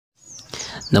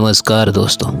नमस्कार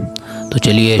दोस्तों। तो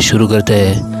चलिए शुरू करते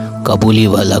हैं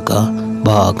काबुलीवाला का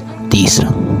भाग तीसरा।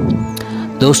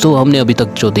 दोस्तों, हमने अभी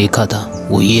तक जो देखा था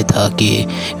वो ये था कि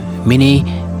मिनी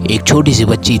एक छोटी सी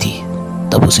बच्ची थी,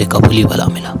 तब उसे काबुलीवाला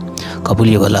मिला।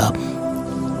 काबुलीवाला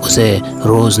उसे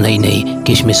रोज़ नई नई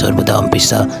किशमिश और बादाम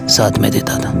पिस्ता साथ में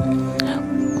देता था।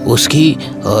 उसकी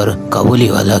और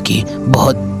काबुलीवाला की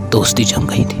बहुत दोस्ती जम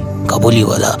गई थी।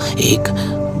 काबुलीवाला एक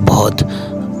बहुत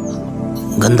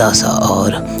गंदा सा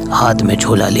और हाथ में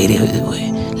झोला ले रहे हुए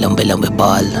लंबे लंबे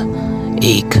बाल,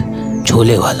 एक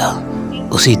झोले वाला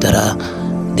उसी तरह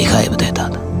दिखाई देता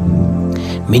था।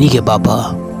 मिनी के पापा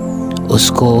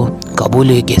उसको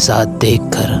काबुली के साथ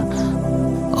देखकर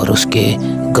और उसके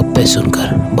गप्पे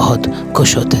सुनकर बहुत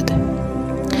खुश होते थे,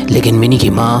 लेकिन मिनी की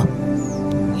माँ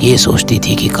ये सोचती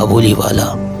थी कि काबुलीवाला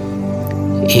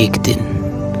एक दिन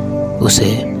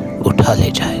उसे उठा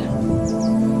ले जाएगा,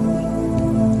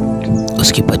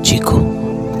 उसकी बच्ची को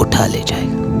उठा ले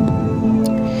जाएगा।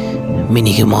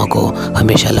 मिनी की माँ को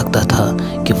हमेशा लगता था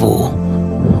कि वो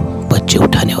बच्चे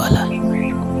उठाने वाला है,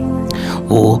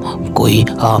 वो कोई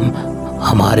आम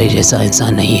हमारे जैसा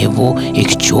इंसान नहीं है, वो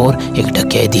एक चोर, एक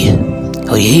डकैती है,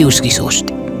 और यही उसकी सोच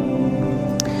थी।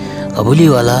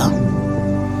 काबुलीवाला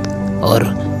और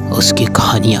उसकी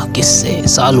कहानियाँ, किस्से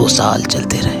सालों साल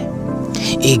चलते रहे।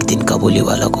 एक दिन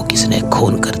काबुलीवाला को किसी ने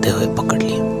खून करते हुए पकड़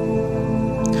लिया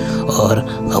और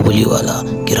काबुलीवाला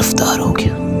गिरफ्तार हो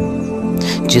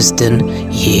गया। जिस दिन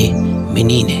ये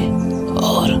मिनी ने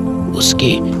और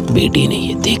उसकी बेटी ने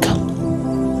ये देखा,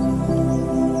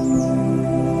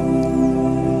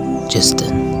 जिस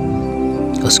दिन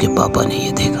उसके पापा ने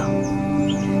ये देखा,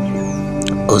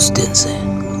 उस दिन से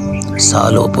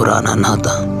सालों पुराना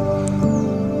नाता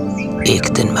एक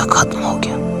दिन में खत्म हो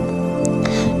गया।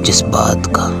 जिस बात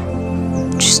का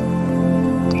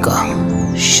जिसका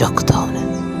शक था उन्हें,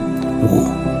 वो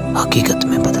हकीकत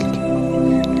में बदल गई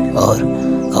और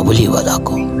काबुलीवाला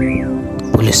को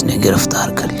पुलिस ने गिरफ्तार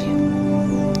कर लिया।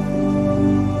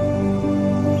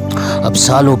 अब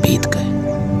सालों बीत गए।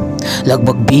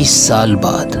 लगभग 20 साल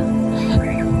बाद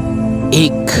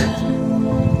एक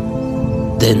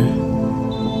दिन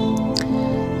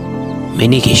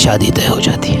मिनी की शादी तय हो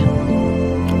जाती है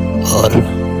और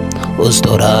उस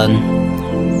दौरान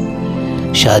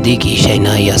शादी की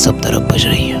शहनाइयाँ सब तरफ बज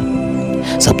रही है।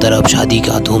 सब तरफ शादी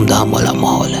का धूमधाम वाला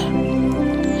माहौल है।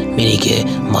 मिनी के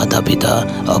माता पिता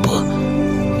अब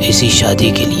इसी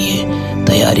शादी के लिए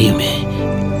तैयारी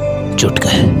में जुट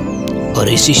गए और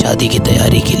इसी शादी की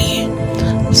तैयारी के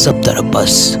लिए सब तरफ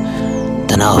बस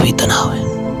तनाव ही तनाव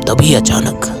है। तभी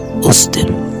अचानक उस दिन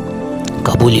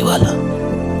काबुलीवाला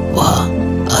वहाँ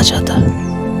आ जाता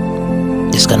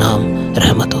है, जिसका नाम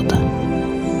रहमत होता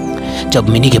है। जब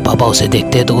मिनी के पापा उसे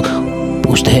देखते हैं तो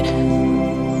पूछते हैं,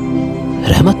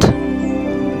 रहमत,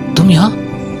 तुम यहाँ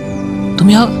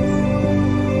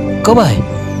कब आए?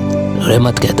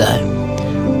 रहमत कहता है,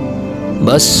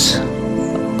 बस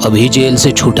अभी जेल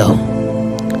से छूटा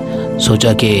हूँ,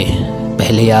 सोचा कि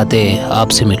पहले आते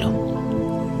आपसे मिलो।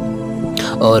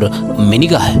 और मिनी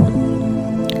का है।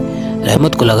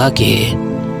 रहमत को लगा कि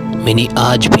मिनी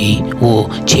आज भी वो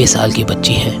 6 साल की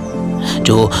बच्ची है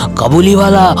जो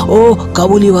काबुलीवाला ओ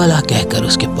काबुलीवाला कहकर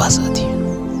उसके पास आती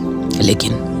है,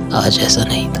 लेकिन आज ऐसा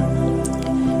नहीं था।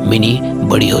 मिनी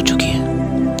बड़ी हो चुकी है।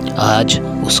 आज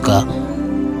उसका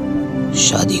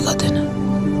शादी का दिन है।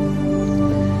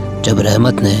 जब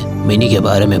रहमत ने मिनी के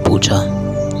बारे में पूछा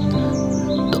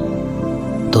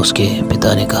तो उसके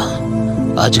पिता ने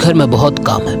कहा, आज घर में बहुत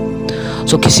काम है,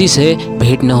 सो किसी से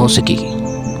भेंट न हो सकेगी।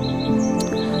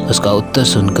 उसका उत्तर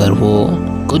सुनकर वो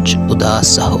कुछ उदास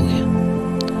सा हो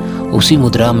गया। उसी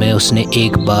मुद्रा में उसने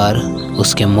एक बार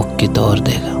उसके मुख की ओर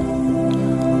देखा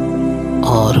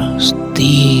और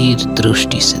स्थिर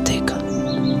दृष्टि से देखा,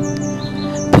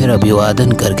 फिर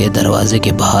अभिवादन करके दरवाजे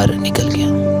के बाहर निकल गया।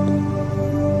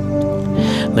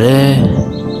 मेरे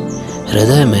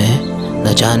हृदय में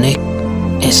न जाने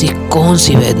ऐसी कौन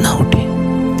सी वेदना उठी।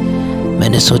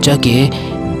 मैंने सोचा कि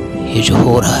ये जो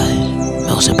हो रहा है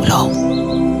मैं उसे बुलाऊं,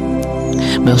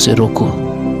 मैं उसे रोकूं।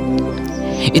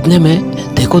 इतने में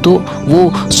देखो तो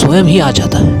वो स्वयं ही आ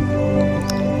जाता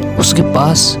है। उसके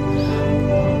पास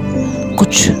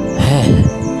कुछ है।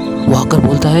 वो आकर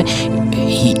बोलता है,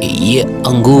 ये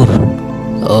अंगूर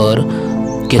और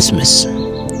किशमिश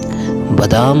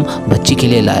बादाम बच्ची के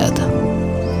लिए लाया था,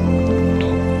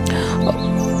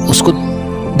 उसको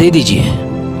दे दीजिए।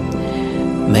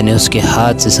 मैंने उसके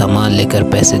हाथ से सामान लेकर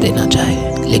पैसे देना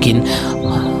चाहे, लेकिन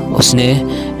उसने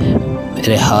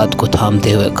मेरे हाथ को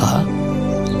थामते हुए कहा,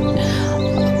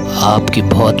 आपकी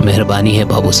बहुत मेहरबानी है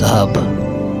बाबू साहब,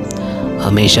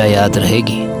 हमेशा याद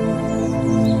रहेगी।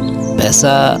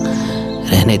 पैसा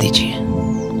रहने दीजिए।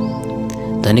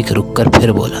 तनिक रुककर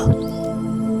फिर बोला,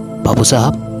 बाबू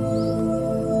साहब,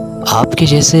 आपके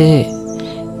जैसे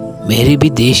मेरी भी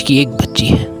देश की एक बच्ची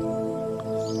है।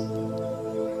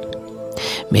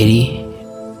 मेरी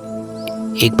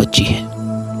एक बच्ची है।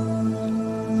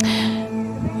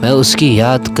 मैं उसकी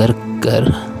याद कर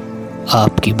कर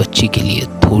आपकी बच्ची के लिए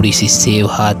थोड़ी सी सेव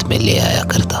हाथ में ले आया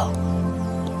करता हूँ।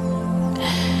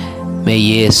 मैं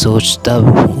ये सोचता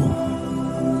हूँ,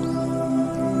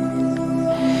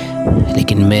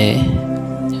 लेकिन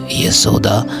मैं ये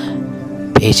सौदा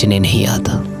बेचने नहीं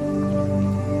आता।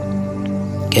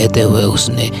 कहते हुए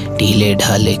उसने ढीले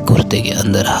ढाले कुर्ते के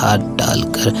अंदर हाथ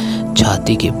डालकर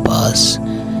छाती के पास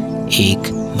एक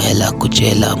मैला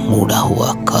कुचैला मुड़ा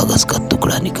हुआ कागज का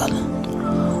टुकड़ा निकाला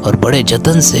और बड़े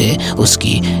जतन से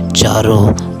उसकी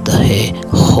चारों तहे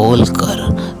खोल कर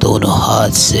दोनों हाथ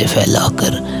से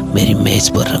फैलाकर मेरी मेज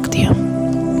पर रख दिया।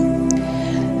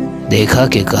 देखा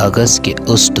कि कागज के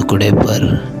उस टुकड़े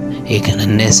पर एक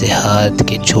नन्हे से हाथ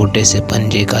के छोटे से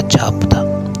पंजे का छाप था।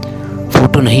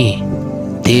 फोटो नहीं,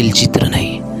 तेल चित्र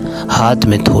नहीं, हाथ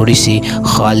में थोड़ी सी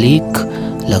खालिक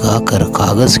लगाकर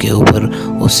कागज के ऊपर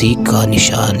उसी का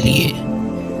निशान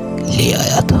ले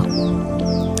आया था।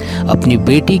 अपनी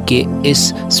बेटी के इस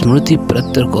स्मृति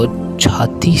पत्र को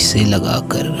छाती से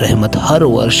लगाकर रहमत हर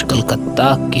वर्ष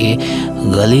कलकत्ता के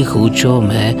गली कूचों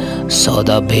में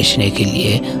सौदा बेचने के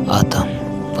लिए आता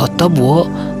और तब वो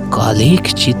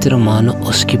कालिक चित्र मानो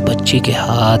उसकी बच्ची के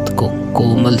हाथ को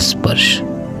कोमल स्पर्श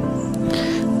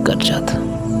कर जाता।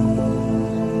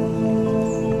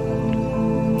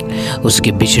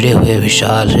 उसके बिछड़े हुए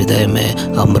विशाल हृदय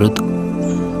में अमृत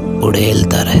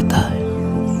उड़ेलता रहता है।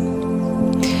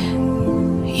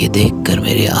 ये देखकर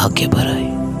मेरी आंखें भर आई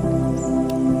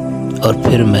और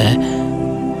फिर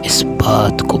मैं इस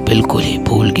बात को बिल्कुल ही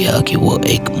भूल गया कि वो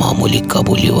एक मामूली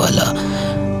काबुली वाला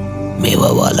मेवा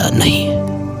वाला नहीं है।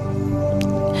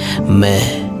 मैं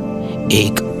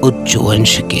एक उच्च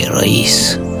वंश के रईस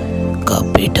का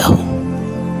बेटा हूँ।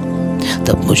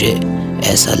 तब मुझे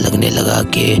ऐसा लगने लगा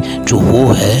कि जो वो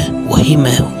है वही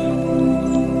मैं हूँ।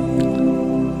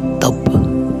 तब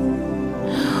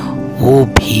वो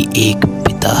भी एक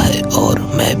पिता है और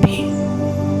मैं भी।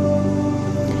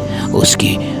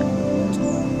 उसकी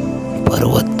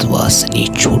पर्वतवासिनी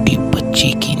छोटी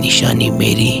बच्ची की निशानी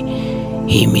मेरी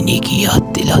ही मिनी की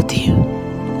याद दिलाती है।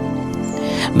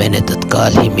 मैंने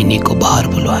तत्काल ही मिनी को बाहर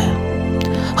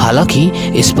बुलवाया। हालांकि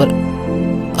इस पर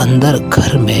अंदर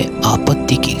घर में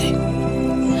आपत्ति की गई,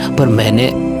 पर मैंने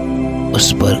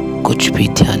उस पर कुछ भी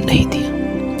ध्यान नहीं दिया।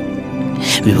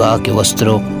 विवाह के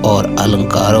वस्त्रों और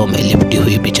अलंकारों में लिपटी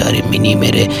हुई बेचारी मिनी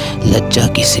मेरे लज्जा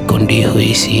की सिकुंडी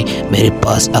हुई सी मेरे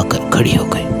पास आकर खड़ी हो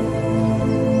गई।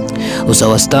 उस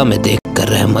अवस्था में देखकर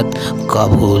रहमत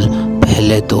काबुल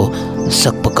पहले तो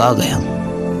सकपका गया।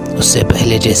 उससे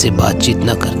पहले जैसे बातचीत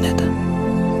न करने था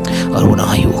और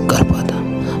ना ही वो कर पाता।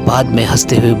 बाद में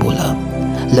हंसते हुए बोला,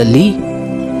 लल्ली,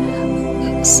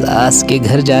 सास के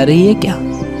घर जा रही है क्या?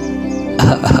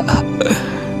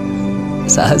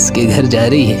 सास के घर जा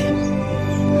रही है।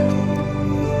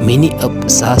 मिनी अब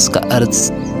सास का अर्थ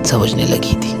समझने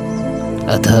लगी थी,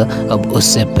 अतः अब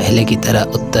उससे पहले की तरह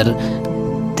उत्तर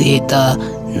देता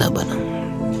न बना।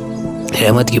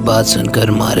 रहमत की बात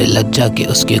सुनकर मारे लज्जा के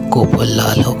उसके कोपल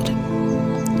लाल हो गए।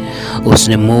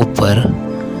 उसने मुंह पर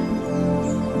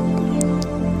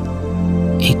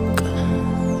एक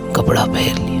कपड़ा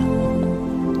पहन लिया।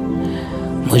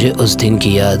 मुझे उस दिन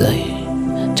की याद आई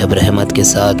जब रहमत के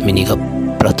साथ मिनी का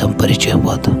प्रथम परिचय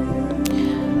हुआ था।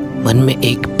 मन में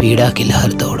एक पीड़ा की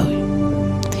लहर दौड़ हुई।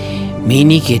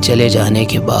 मिनी के चले जाने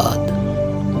के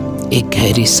बाद एक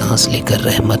गहरी सांस लेकर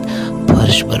रहमत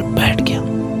फर्श पर बैठ गया।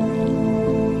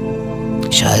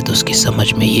 शायद उसकी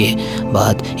समझ में ये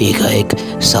बात एकाएक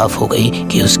साफ हो गई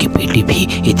कि उसकी बेटी भी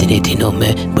इतने दिनों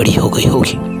में बड़ी हो गई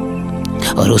होगी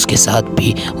और उसके साथ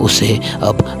भी उसे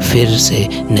अब फिर से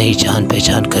नई जान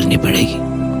पहचान करनी पड़ेगी।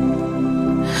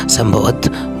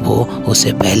 संभवतः वो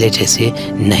उसे पहले जैसे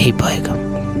नहीं पाएगा।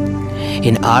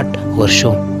 इन 8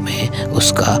 वर्षों में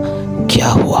उसका क्या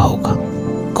हुआ होगा,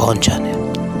 कौन जाने।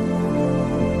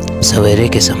 सवेरे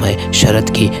के समय शरद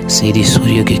की सीधी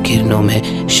सूर्य की किरणों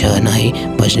में शहनाई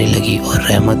बजने लगी और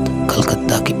रहमत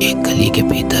कलकत्ता की एक गली के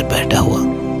भीतर बैठा हुआ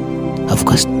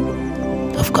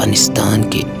अफगानिस्तान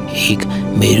के एक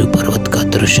मेरू पर्वत का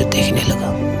दृश्य देखने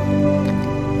लगा।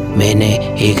 मैंने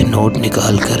एक नोट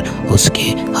निकालकर उसके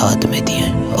हाथ में दिया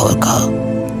और कहा,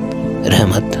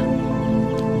 रहमत,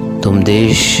 तुम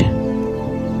देश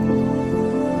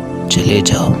चले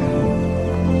जाओ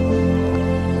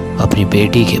अपनी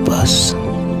बेटी के पास।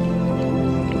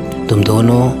 तुम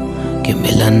दोनों के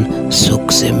मिलन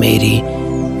सुख से मेरी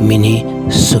मिनी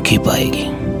सुखी पाएगी।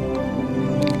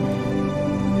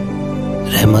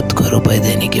 रहमत को रुपए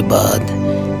देने के बाद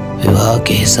विवाह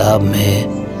के हिसाब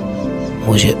में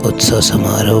मुझे उत्सव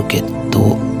समारोह के 2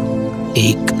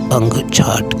 एक अंग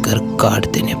छाट कर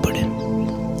काट देने पड़े।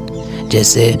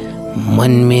 जैसे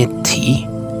मन में थी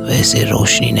वैसे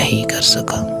रोशनी नहीं कर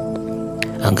सका,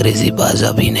 अंग्रेजी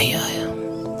बाजा भी नहीं आया।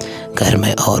 घर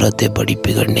में औरतें बड़ी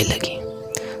बिगड़ने लगी।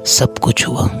 सब कुछ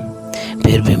हुआ,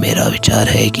 फिर भी मेरा विचार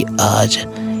है कि आज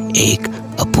एक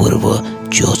अपूर्व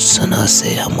ज्योत्सना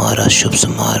से हमारा शुभ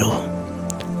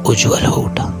समारोह उज्जवल हो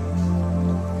उठा।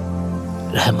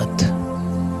 रहमत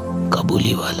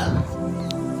काबुली वाला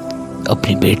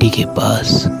अपनी बेटी के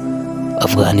पास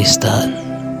अफगानिस्तान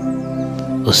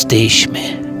उस देश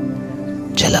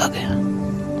में चला गया।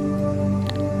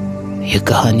 यह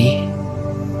कहानी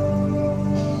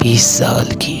 20 साल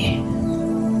की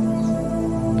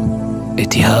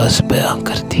इतिहास बयां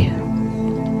करती है।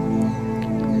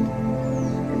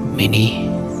 मिनी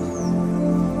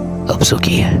अब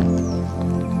सुखी है।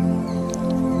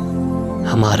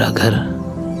 हमारा घर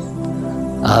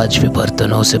आज भी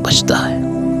बर्तनों से बचता है।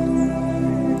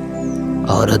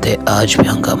 औरतें आज भी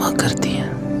हंगामा करती हैं।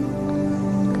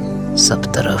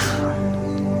 सब तरफ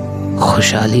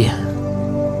खुशहाली है।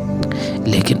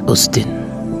 लेकिन उस दिन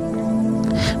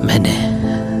मैंने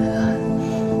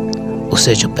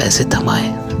उसे जो पैसे थमाए,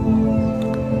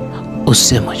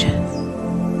 उससे मुझे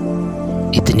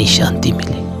इतनी शांति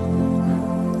मिली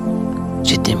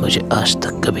जितनी मुझे आज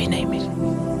तक कभी नहीं मिली।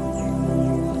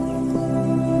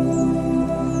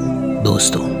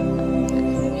 दोस्तों,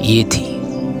 ये थी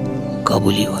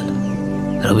काबुली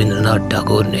वाला। रविंद्रनाथ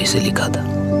टैगोर ने इसे लिखा था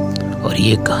और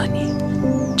ये कहानी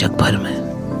जग भर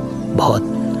में बहुत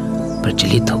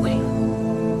प्रचलित हो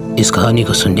गई। इस कहानी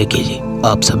को सुनने के लिए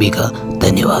आप सभी का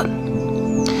धन्यवाद।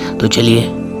 तो चलिए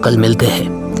कल मिलते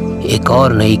हैं एक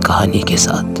और नई कहानी के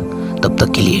साथ। तब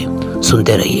तक के लिए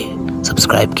सुनते रहिए,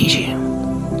 सब्सक्राइब कीजिए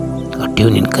और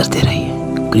ट्यून इन करते रहिए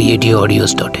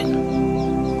creativeaudios.in।